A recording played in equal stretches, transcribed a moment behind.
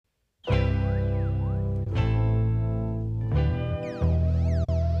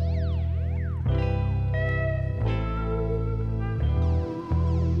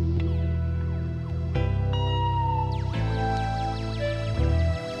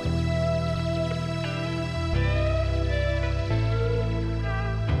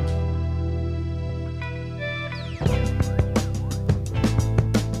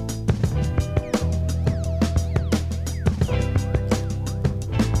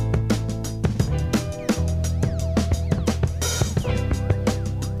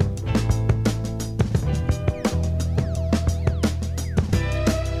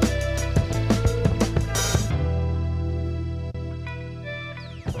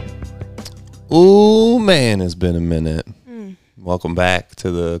Oh man, it's been a minute. Welcome back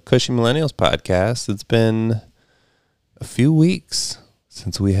to the Cushy Millennials podcast. It's been a few weeks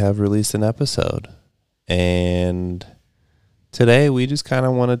since we have released an episode. And today we just kind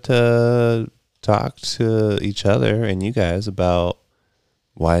of wanted to talk to each other and you guys about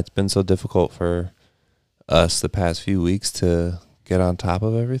why it's been so difficult for us the past few weeks to get on top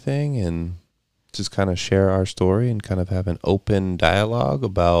of everything and just kind of share our story and kind of have an open dialogue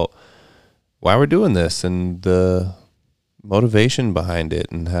about why we're doing this and the motivation behind it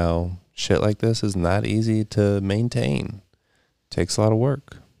and how shit like this is not easy to maintain. It takes a lot of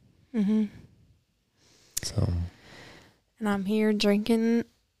work. Mm-hmm. So, and I'm here drinking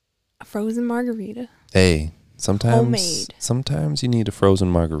a frozen margarita. Hey, Homemade. sometimes you need a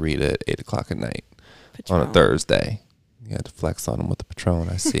frozen margarita at 8 o'clock at night Patron. on a Thursday. You had to flex on them with the Patron.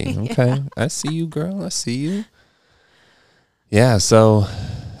 I see. Yeah. Okay. I see you, girl. I see you. Yeah, so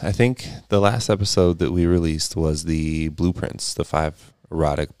I think the last episode that we released was the blueprints, the 5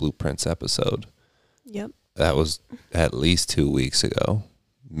 erotic blueprints episode. Yep. That was at least 2 weeks ago,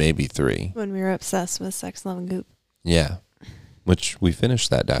 maybe 3. When we were obsessed with Sex, Love, and Goop. Yeah, which we finished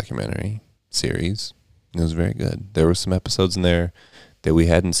that documentary series. It was very good. There were some episodes in there that we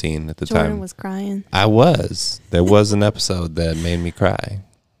hadn't seen at the Jordan time. was crying. I was. There was an episode that made me cry,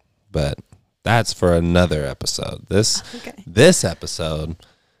 but that's for another episode. This episode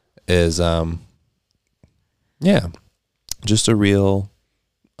is just a real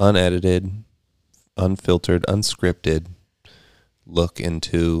unedited, unfiltered, unscripted look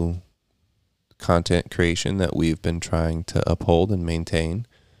into content creation that we've been trying to uphold and maintain.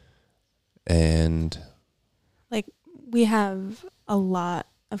 And we have a lot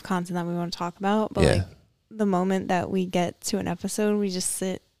of content that we want to talk about, but the moment that we get to an episode, we just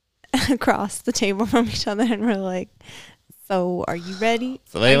sit across the table from each other and we're like, so are you ready?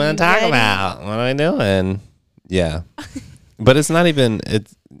 So what do you want to talk about? What are we doing? Yeah. But it's not even,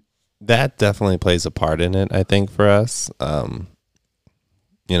 that definitely plays a part in it, I think, for us.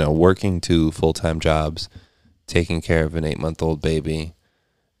 Working 2 full-time jobs, taking care of an 8-month-old baby,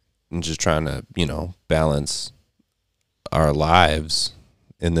 and just trying to, balance our lives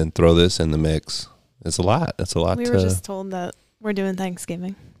and then throw this in the mix. It's a lot. It's a lot. We were just told that we're doing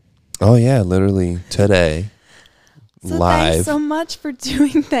Thanksgiving. Oh, yeah, literally today. So live. Thanks so much for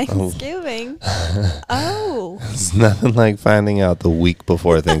doing Thanksgiving. Oh. It's nothing like finding out the week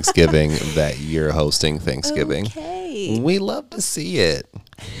before Thanksgiving that you're hosting Thanksgiving. Okay. We love to see it.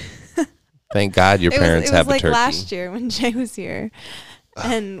 Thank God your parents have a turkey. It was like last year when Jay was here.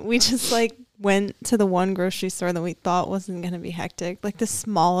 And we just went to the one grocery store that we thought wasn't going to be hectic. Like the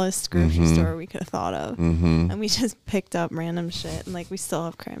smallest grocery store we could have thought of. Mm-hmm. And we just picked up random shit. And we still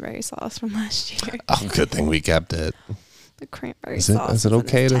have cranberry sauce from last year. Oh, good thing we kept it. The cranberry sauce. Is it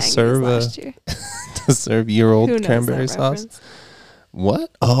okay to serve year-old cranberry sauce? Reference?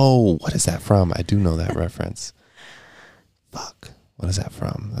 What? Oh, what is that from? I do know that reference. Fuck. What is that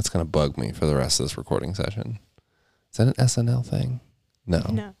from? That's going to bug me for the rest of this recording session. Is that an SNL thing?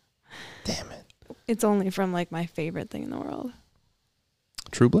 No. Damn it. It's only from my favorite thing in the world.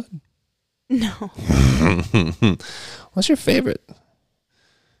 True Blood? No. What's your favorite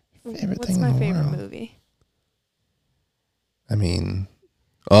What's thing in my the favorite world? movie? I mean,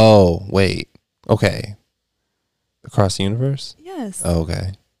 oh, wait. Okay. Across the Universe? Yes. Oh,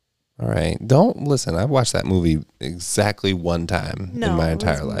 okay. All right. Don't listen. I've watched that movie exactly one time in my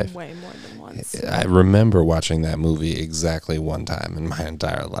entire life. Way more than once. I remember watching that movie exactly one time in my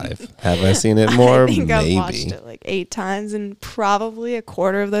entire life. Have I seen it more? I think Maybe. I've watched it 8 times, and probably a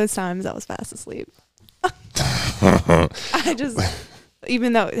quarter of those times I was fast asleep.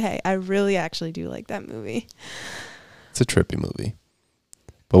 Even though, hey, I really actually do like that movie. It's a trippy movie.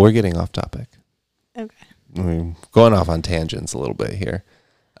 But we're getting off topic. Okay. We're going off on tangents a little bit here.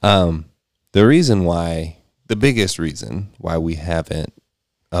 The biggest reason why we haven't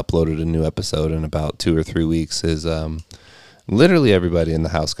uploaded a new episode in about 2 or 3 weeks is literally everybody in the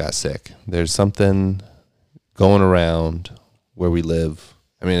house got sick. There's something going around where we live.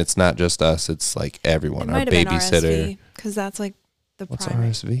 I mean, it's not just us. It's everyone. Our babysitter. Because that's the What's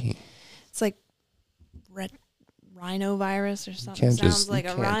primary. RSV? It's rhinovirus or something. Sounds like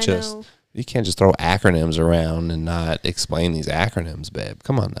a rhino. You can't just throw acronyms around and not explain these acronyms, babe.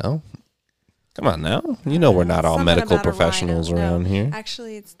 Come on now. You know we're not all medical professionals around here.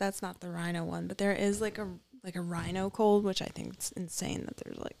 Actually, that's not the rhino one, but there is a rhino cold, which I think it's insane that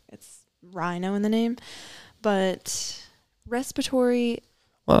there's it's rhino in the name. But respiratory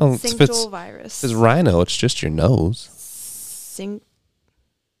syncytial virus. If it's rhino, it's just your nose.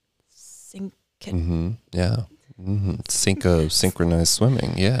 Syncytial. Mm-hmm. Yeah. Synchronized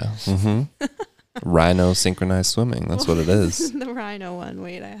swimming. Yeah. Mm-hmm. Rhino synchronized swimming. That's what it is. The rhino one.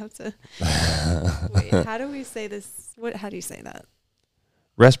 Wait, I have to. Wait, how do we say this? How do you say that?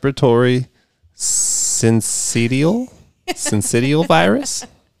 Respiratory syncytial virus.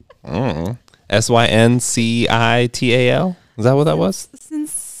 SYNCITAL. Is that what that was?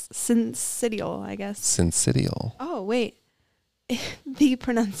 Syncytial, I guess. Syncytial. Oh, wait. The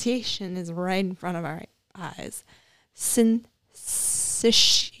pronunciation is right in front of our eyes.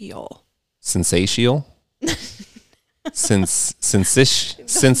 Syncytial. Sensational? Syncytial.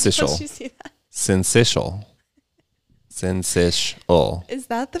 Syncytial. Is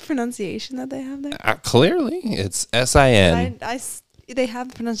that the pronunciation that they have there? Clearly, it's SIN. They have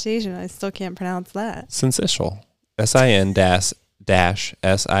the pronunciation. I still can't pronounce that. Syncytial. SIN-SISH-UHL.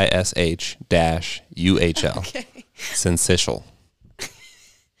 Okay. Syncytial.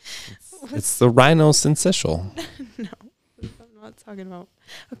 It's the rhino syncytial. No, I'm not talking about.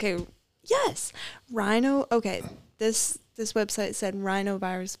 Okay, yes, rhino. Okay, this website said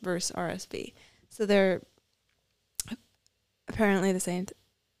rhinovirus versus RSV. So they're apparently the same.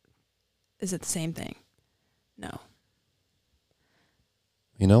 Is it the same thing? No.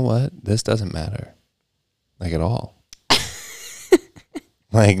 You know what? This doesn't matter. Like at all.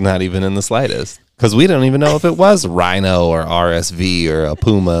 Like not even in the slightest. Because we don't even know if it was rhino or RSV or a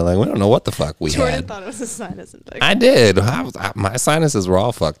puma. Like we don't know what the fuck we Jordan had. thought it was a sinus infection. I did. My sinuses were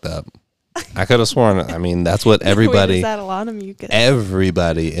all fucked up. I could have sworn. I mean, that's what everybody. Wait, is that a lot of mucus?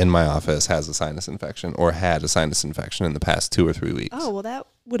 Everybody in my office has a sinus infection or had a sinus infection in the past 2 or 3 weeks. Oh, well, that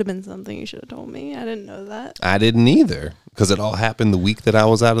would have been something you should have told me. I didn't know that. I didn't either because it all happened the week that I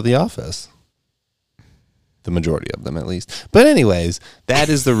was out of the office. The majority of them, at least. But anyways, that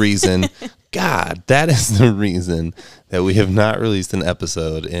is the reason. God, that is the reason that we have not released an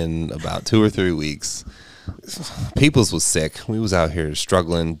episode in about 2 or 3 weeks. Peoples was sick. We was out here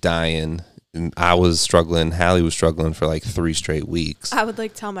struggling, dying. I was struggling. Hallie was struggling for like 3 straight weeks. I would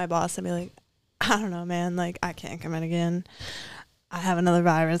like tell my boss, I'd be like, I don't know, man. Like, I can't come in again. I have another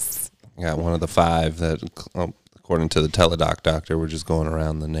virus. I got one of the 5 that, according to the teledoc doctor, were just going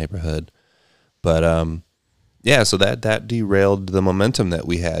around the neighborhood. But, yeah, so that derailed the momentum that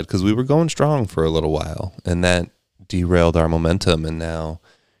we had because we were going strong for a little while, and that derailed our momentum. And now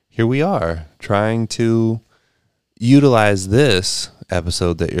here we are trying to utilize this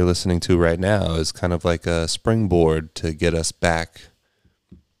episode that you're listening to right now as kind of like a springboard to get us back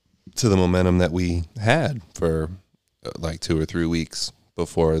to the momentum that we had for like 2 or 3 weeks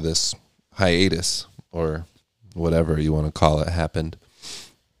before this hiatus or whatever you want to call it happened.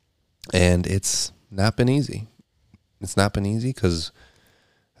 And it's not been easy. It's not been easy because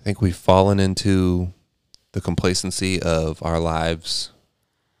I think we've fallen into the complacency of our lives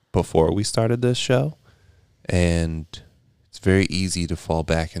before we started this show. And it's very easy to fall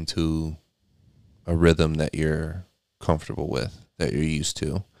back into a rhythm that you're comfortable with, that you're used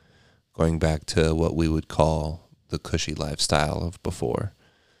to. Going back to what we would call the cushy lifestyle of before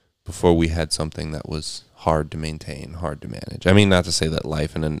we had something that was hard to maintain, hard to manage. I mean, not to say that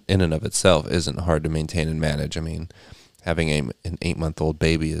life in and of itself isn't hard to maintain and manage. I mean, having an 8-month-old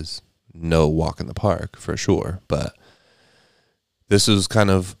baby is no walk in the park for sure. But this is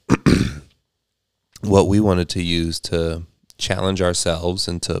kind of what we wanted to use to challenge ourselves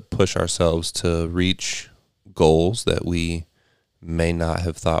and to push ourselves to reach goals that we may not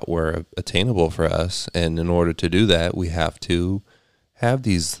have thought were attainable for us. And in order to do that, we have to have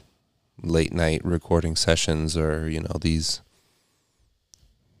these late night recording sessions or,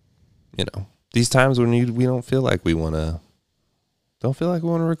 these times when we don't feel like we want to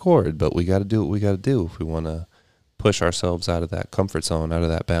record, but we got to do what we got to do if we want to push ourselves out of that comfort zone, out of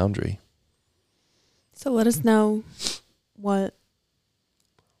that boundary. So let us know what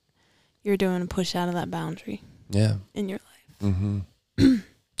you're doing to push out of that boundary. Yeah. In your life. Mm-hmm.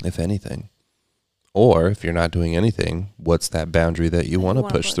 If anything. Or if you're not doing anything, what's that boundary that you want to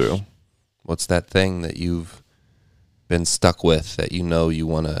push through? What's that thing that you've been stuck with that you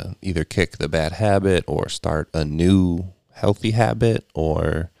want to either kick the bad habit or start a new healthy habit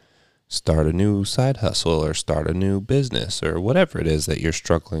or start a new side hustle or start a new business or whatever it is that you're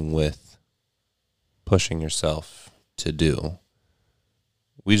struggling with pushing yourself to do.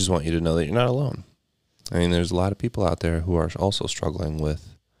 We just want you to know that you're not alone. I mean, there's a lot of people out there who are also struggling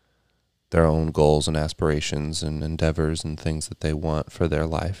with their own goals and aspirations and endeavors and things that they want for their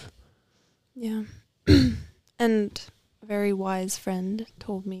life. Yeah. And a very wise friend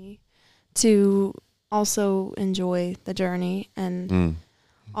told me to also enjoy the journey and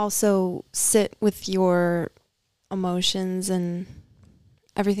also sit with your emotions and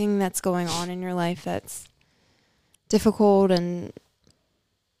everything that's going on in your life that's difficult and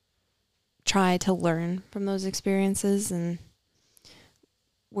try to learn from those experiences. And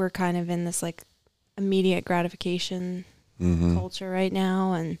we're kind of in this like immediate gratification culture right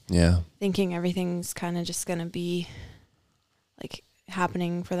now, and thinking everything's kind of just going to be like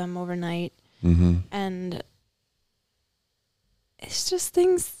happening for them overnight. And it's just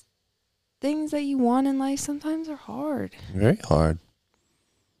things that you want in life sometimes are hard. Very hard.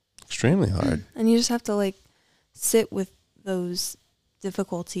 Extremely hard. And you just have to like sit with those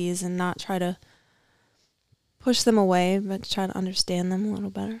difficulties and not try to push them away, but try to understand them a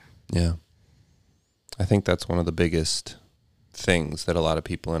little better. Yeah. I think that's one of the biggest things that a lot of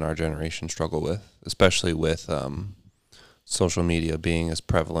people in our generation struggle with, especially with social media being as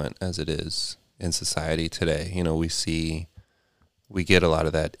prevalent as it is in society today. You know, we get a lot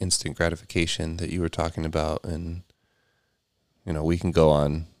of that instant gratification that you were talking about, and, you know, we can go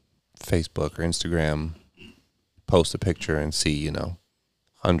on Facebook or Instagram, post a picture and see, you know,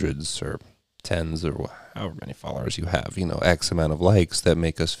 hundreds or tens or however many followers you have, you know, X amount of likes that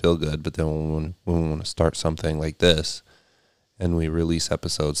make us feel good. But then when we want to start something like this and we release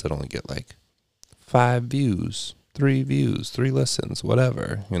episodes that only get like 5 views, 3 views, 3 listens,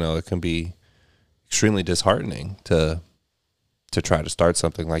 whatever, you know, it can be extremely disheartening to try to start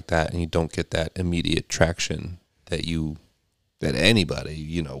something like that and you don't get that immediate traction that anybody,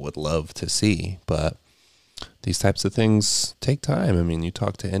 you know, would love to see. But these types of things take time. I mean, you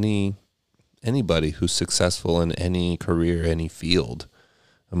talk to anybody who's successful in any career, any field,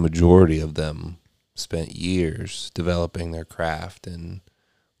 a majority of them spent years developing their craft and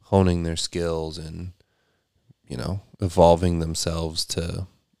honing their skills and, you know, evolving themselves to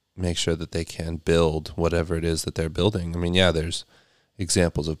make sure that they can build whatever it is that they're building. I mean, yeah, there's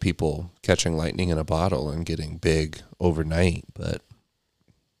examples of people catching lightning in a bottle and getting big overnight, but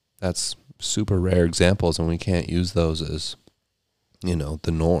that's super rare examples, and we can't use those as, you know,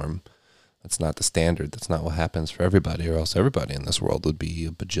 the norm. That's not the standard. That's not what happens for everybody, or else everybody in this world would be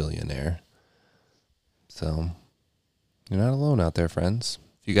a bajillionaire. So you're not alone out there, friends.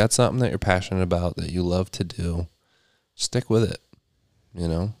 If you got something that you're passionate about, that you love to do, stick with it. You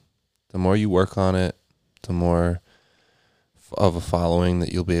know, the more you work on it, the more of a following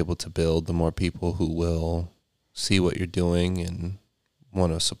that you'll be able to build, the more people who will see what you're doing and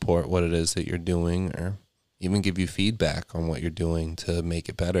want to support what it is that you're doing, or even give you feedback on what you're doing to make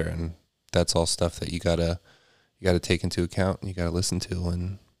it better. And that's all stuff that you gotta take into account and you gotta listen to,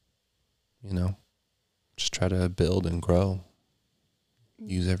 and, you know, just try to build and grow.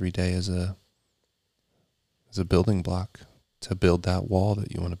 Use every day as a building block to build that wall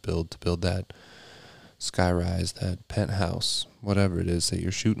that you want to build that skyrise, that penthouse, whatever it is that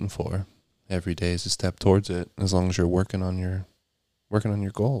you're shooting for. Every day is a step towards it, as long as you're working on your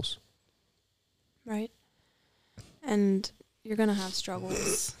goals. Right. And you're going to have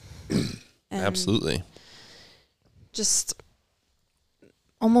struggles. Absolutely. Just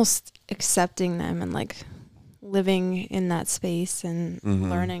almost accepting them and like living in that space and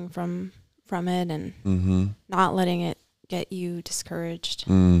learning from it, and not letting it get you discouraged.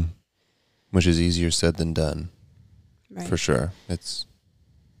 Which is easier said than done. Right. For sure. It's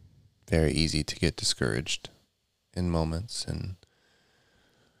very easy to get discouraged in moments and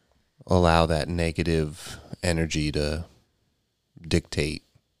allow that negative energy to dictate,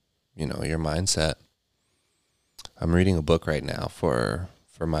 you know, your mindset. I'm reading a book right now for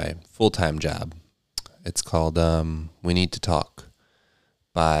my full-time job. It's called We Need to Talk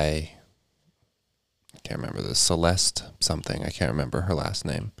by, I can't remember this, Celeste something. I can't remember her last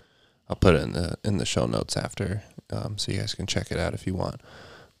name. I'll put it in the show notes after, so you guys can check it out if you want.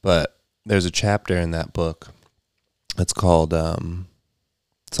 But there's a chapter in that book that's called,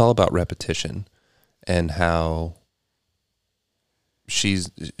 it's all about repetition, and how she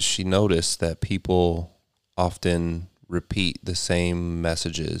noticed that people often repeat the same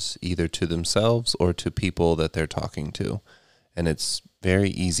messages either to themselves or to people that they're talking to. And it's very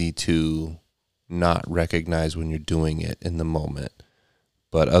easy to not recognize when you're doing it in the moment,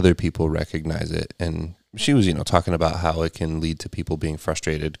 but other people recognize it. And she was, you know, talking about how it can lead to people being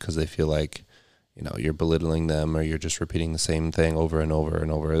frustrated because they feel like, you know, you're belittling them or you're just repeating the same thing over and over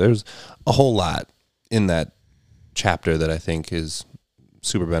and over. There's a whole lot in that chapter that I think is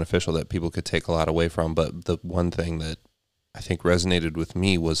super beneficial that people could take a lot away from. But the one thing that I think resonated with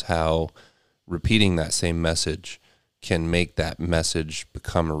me was how repeating that same message can make that message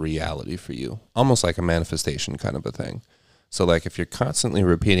become a reality for you, almost like a manifestation kind of a thing. So like if you're constantly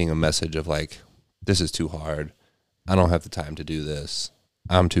repeating a message of like, this is too hard, I don't have the time to do this,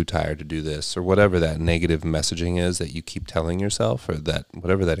 I'm too tired to do this, or whatever that negative messaging is that you keep telling yourself, or that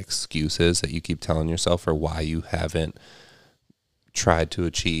whatever that excuse is that you keep telling yourself for why you haven't tried to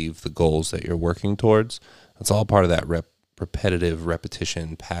achieve the goals that you're working towards. That's all part of that repetitive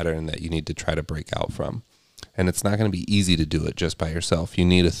repetition pattern that you need to try to break out from. And it's not going to be easy to do it just by yourself. You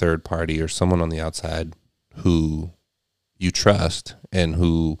need a third party or someone on the outside who you trust and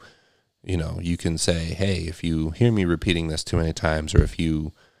who, you know, you can say, hey, if you hear me repeating this too many times, or if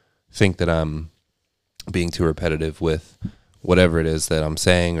you think that I'm being too repetitive with whatever it is that I'm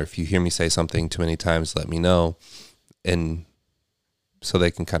saying, or if you hear me say something too many times, let me know. And so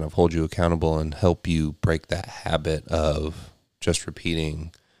they can kind of hold you accountable and help you break that habit of just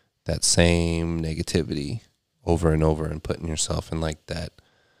repeating that same negativity over and over and putting yourself in like that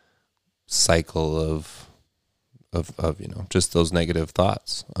cycle of you know, just those negative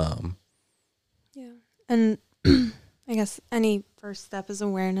thoughts. Yeah. And I guess any first step is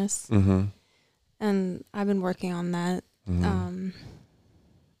awareness. Mm-hmm. And I've been working on that. Mm-hmm.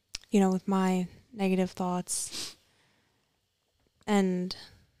 You know, with my negative thoughts. And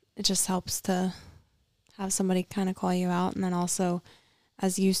it just helps to have somebody kind of call you out. And then also,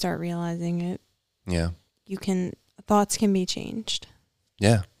 as you start realizing it, thoughts can be changed.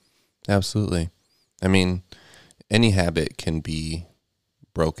 Yeah, absolutely. I mean, any habit can be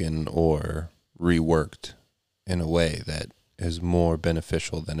broken or reworked in a way that is more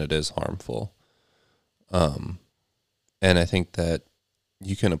beneficial than it is harmful. And I think that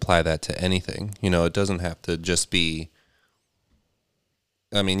you can apply that to anything. You know, it doesn't have to just be,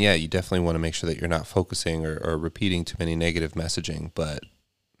 I mean, yeah, you definitely want to make sure that you're not focusing or repeating too many negative messaging, but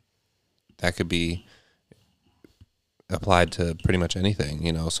that could be applied to pretty much anything,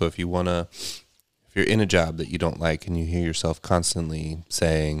 you know. So if you're in a job that you don't like and you hear yourself constantly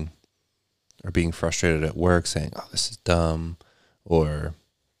saying or being frustrated at work saying, oh, this is dumb, or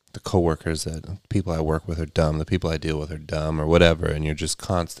the coworkers people I work with are dumb, the people I deal with are dumb, or whatever, and you're just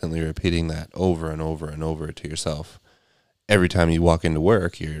constantly repeating that over and over and over to yourself. Every time you walk into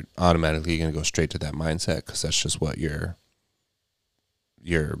work, you're automatically going to go straight to that mindset because that's just what you're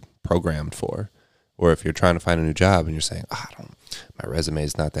programmed for. Or if you're trying to find a new job and you're saying, my resume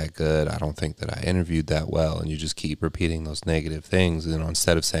is not that good, I don't think that I interviewed that well, and you just keep repeating those negative things, and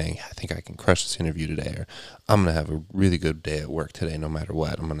instead of saying, I think I can crush this interview today, or I'm going to have a really good day at work today no matter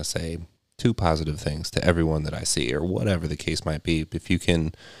what, I'm going to say 2 positive things to everyone that I see, or whatever the case might be. If you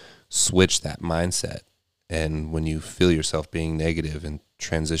can switch that mindset, and when you feel yourself being negative and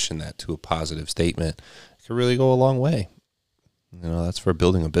transition that to a positive statement, it can really go a long way. You know, that's for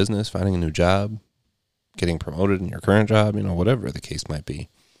building a business, finding a new job, getting promoted in your current job, you know, whatever the case might be.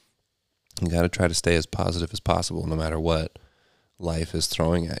 You got to try to stay as positive as possible no matter what life is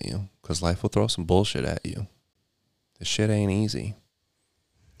throwing at you, because life will throw some bullshit at you. This shit ain't easy.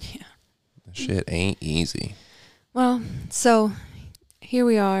 Yeah. This shit ain't easy. Well, so here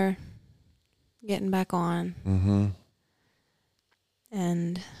we are getting back on. Mm-hmm.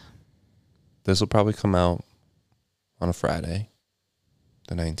 And this will probably come out on a Friday,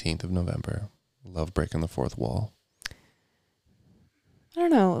 the 19th of November. Love breaking the fourth wall. I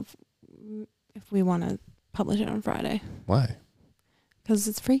don't know if we want to publish it on Friday. Why? Because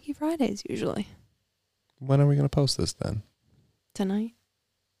it's Freaky Fridays usually. When are we going to post this then? Tonight.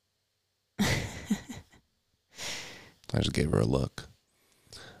 I just gave her a look.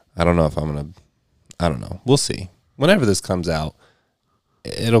 I don't know if I'm going to, I don't know. We'll see. Whenever this comes out,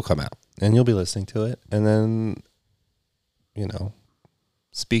 it'll come out and you'll be listening to it. And then, you know,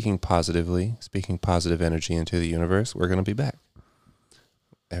 speaking positively, speaking positive energy into the universe, we're going to be back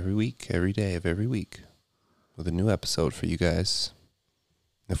every week, every day of every week with a new episode for you guys.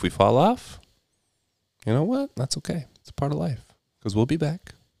 If we fall off, you know what? That's okay. It's a part of life because we'll be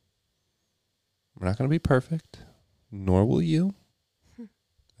back. We're not going to be perfect, nor will you.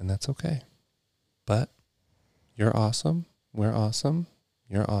 And that's okay. But you're awesome. We're awesome.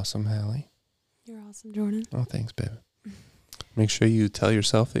 You're awesome, Hallie. You're awesome, Jordan. Oh, thanks, babe. Make sure you tell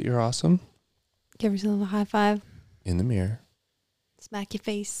yourself that you're awesome. Give yourself a high five. In the mirror. Smack your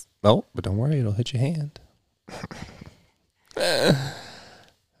face. Oh, but don't worry. It'll hit your hand. All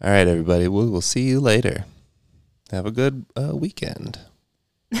right, everybody. We'll see you later. Have a good weekend.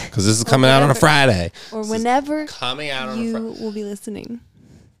 Because this is coming out on a Friday. Or whenever coming out on you will be listening.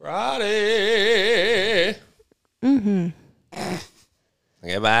 Friday. Mm-hmm.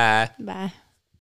 Okay, bye. Bye.